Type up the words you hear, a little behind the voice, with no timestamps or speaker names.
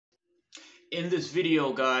In this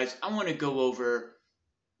video, guys, I want to go over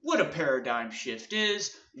what a paradigm shift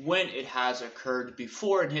is, when it has occurred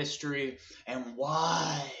before in history, and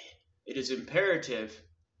why it is imperative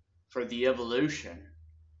for the evolution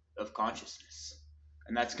of consciousness.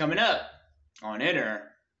 And that's coming up on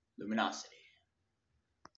Inner Luminosity.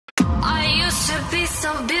 I used to be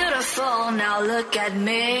so beautiful, now look at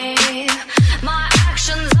me. My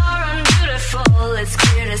actions are unbeautiful, it's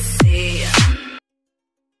clear to see.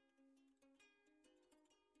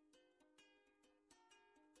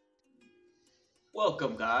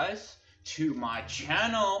 Welcome, guys, to my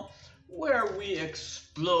channel where we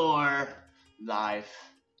explore life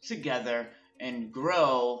together and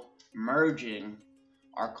grow, merging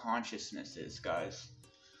our consciousnesses, guys.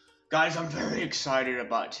 Guys, I'm very excited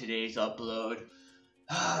about today's upload.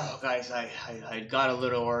 Oh, guys, I got a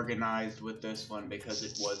little organized with this one because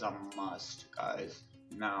it was a must, guys.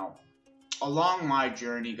 Now, along my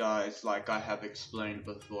journey, guys, like I have explained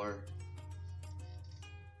before,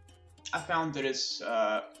 I found that it's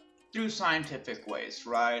through scientific ways,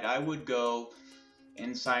 right? I would go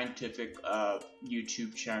in scientific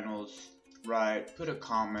YouTube channels, right? Put a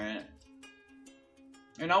comment,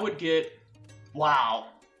 and I would get, wow,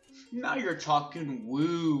 now you're talking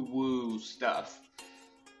woo-woo stuff.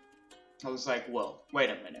 I was like, whoa, wait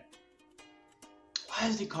a minute. Why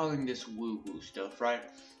is he calling this woo-woo stuff, right?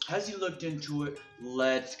 Has he looked into it?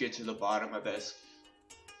 Let's get to the bottom of this.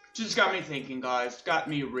 Just got me thinking, guys, got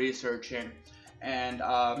me researching, and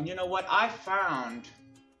you know what? I found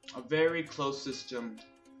a very close system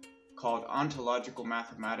called ontological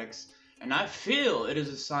mathematics, and I feel it is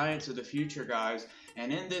a science of the future, guys.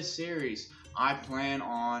 And in this series, I plan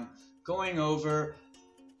on going over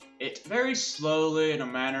it very slowly in a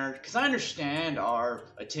manner, because I understand our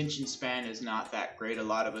attention span is not that great. A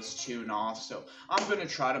lot of us tune off, so I'm going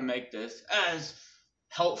to try to make this as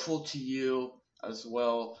helpful to you as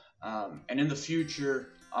well, and in the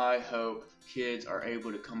future I hope kids are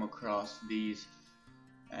able to come across these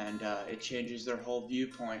and it changes their whole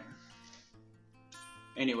viewpoint.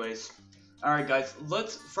 Anyways, alright guys,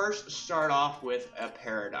 let's first start off with a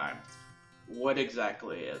paradigm. What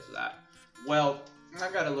exactly is that? Well, I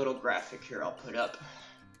got a little graphic here I'll put up.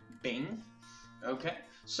 Bing. Okay,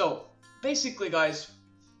 so basically, guys,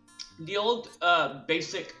 the old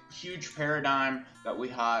basic huge paradigm that we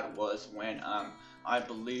had was when I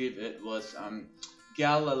believe it was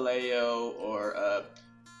Galileo or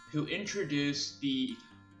who introduced the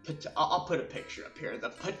I'll put a picture up here, the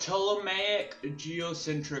Ptolemaic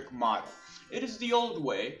geocentric model. It is the old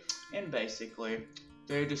way, and basically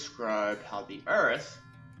they described how the Earth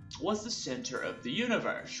was the center of the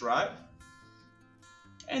universe, right?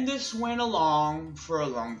 And this went along for a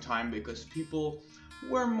long time because people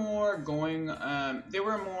were more going, they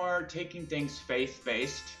were more taking things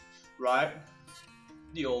faith-based, right?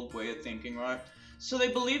 The old way of thinking, right? So they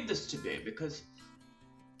believed this to be because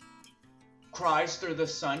Christ or the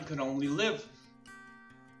Son could only live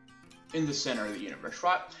in the center of the universe,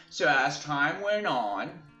 right? So as time went on,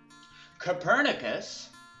 Copernicus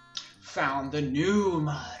found the new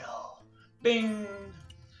model. Bing!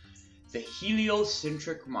 The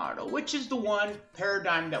heliocentric model, which is the one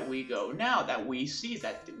paradigm that we go now, that we see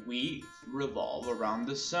that we revolve around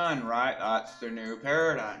the sun, right? That's the new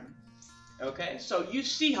paradigm. Okay, so you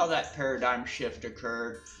see how that paradigm shift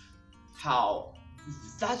occurred, how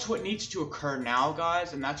that's what needs to occur now,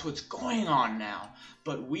 guys, and that's what's going on now.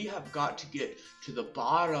 But we have got to get to the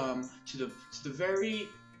bottom, to the very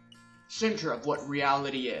center of what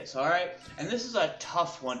reality is, all right? And this is a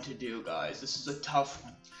tough one to do, guys. This is a tough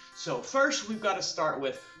one. So first, we've got to start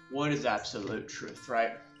with what is absolute truth,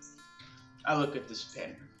 right? I look at this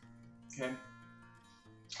pen, okay?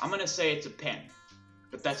 I'm going to say it's a pen,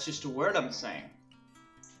 but that's just a word I'm saying.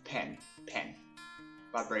 Pen, pen.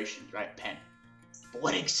 Vibrations, right? Pen. But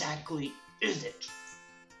what exactly is it?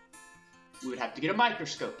 We would have to get a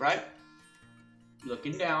microscope, right?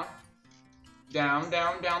 Looking down. Down,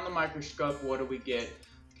 down, down the microscope, what do we get?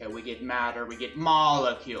 Okay, we get matter, we get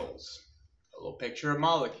molecules. A little picture of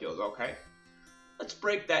molecules, okay? Let's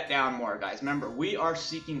break that down more, guys. Remember, we are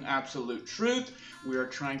seeking absolute truth. We are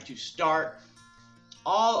trying to start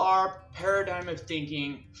all our paradigm of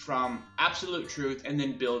thinking from absolute truth and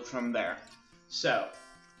then build from there. So,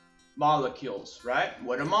 molecules, right?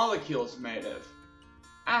 What are molecules made of?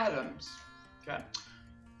 Atoms, okay?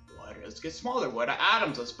 Let's get smaller. What are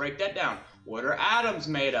atoms? Let's break that down. What are atoms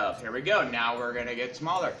made of? Here we go. Now we're going to get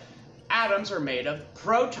smaller. Atoms are made of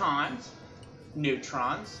protons,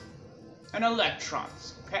 neutrons, and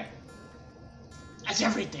electrons, okay? That's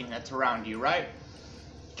everything that's around you, right?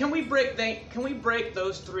 Can we break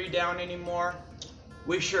those three down anymore?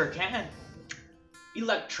 We sure can.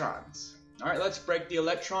 electrons. All right, let's break the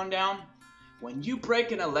electron down. When you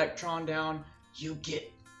break an electron down, you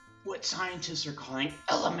get what scientists are calling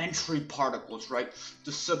elementary particles, right?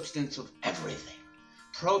 The substance of everything.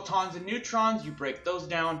 Protons and neutrons, you break those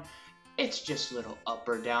down, it's just little up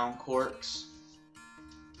or down quarks.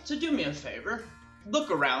 So do me a favor,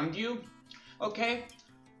 look around you, okay?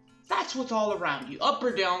 That's what's all around you, up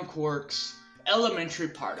or down quarks, elementary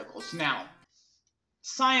particles. Now,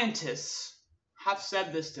 scientists have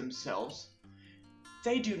said this themselves.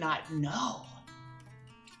 They do not know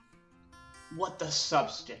what the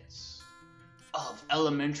substance of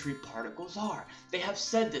elementary particles are. They have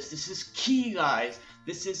said this. This is key, guys.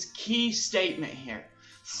 This is key statement here.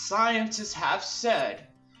 Scientists have said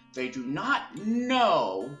they do not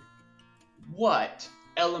know what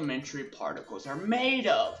elementary particles are made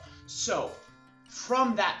of. So,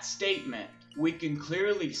 from that statement, we can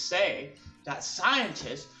clearly say that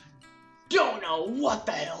scientists don't know what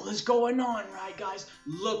the hell is going on, right, guys?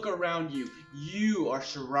 Look around you. You are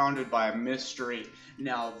surrounded by a mystery.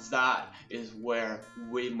 Now that is where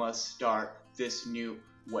we must start this new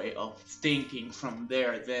way of thinking. From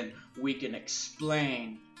there, then we can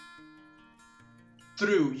explain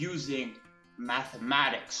through using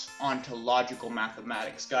mathematics, ontological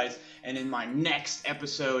mathematics, guys. And in my next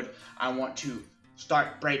episode, I want to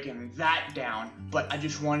start breaking that down, but I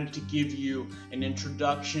just wanted to give you an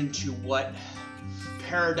introduction to what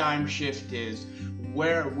paradigm shift is,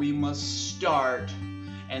 where we must start,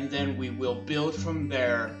 and then we will build from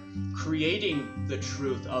there, creating the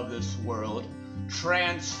truth of this world,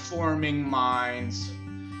 transforming minds,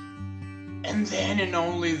 and then and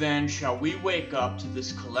only then shall we wake up to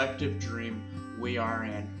this collective dream we are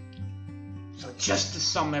in. So just to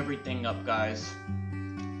sum everything up, guys,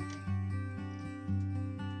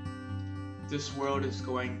 this world is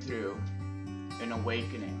going through an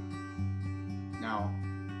awakening. Now,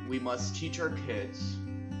 we must teach our kids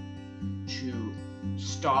to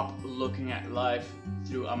stop looking at life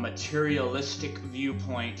through a materialistic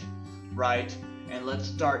viewpoint, right? And let's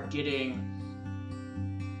start getting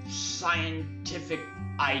scientific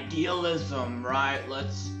idealism, right?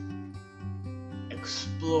 Let's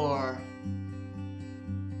explore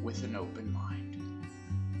with an open mind.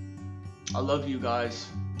 I love you guys.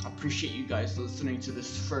 I appreciate you guys listening to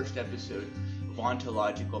this first episode of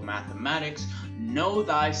Ontological Mathematics. Know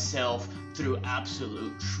thyself through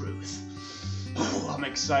absolute truth. I'm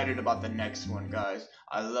excited about the next one, guys.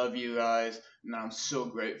 I love you guys, and I'm so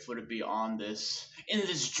grateful to be on this, in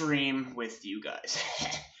this dream with you guys.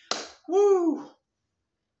 Woo!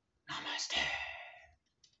 Namaste.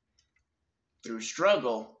 Through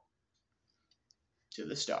struggle to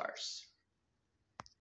the stars.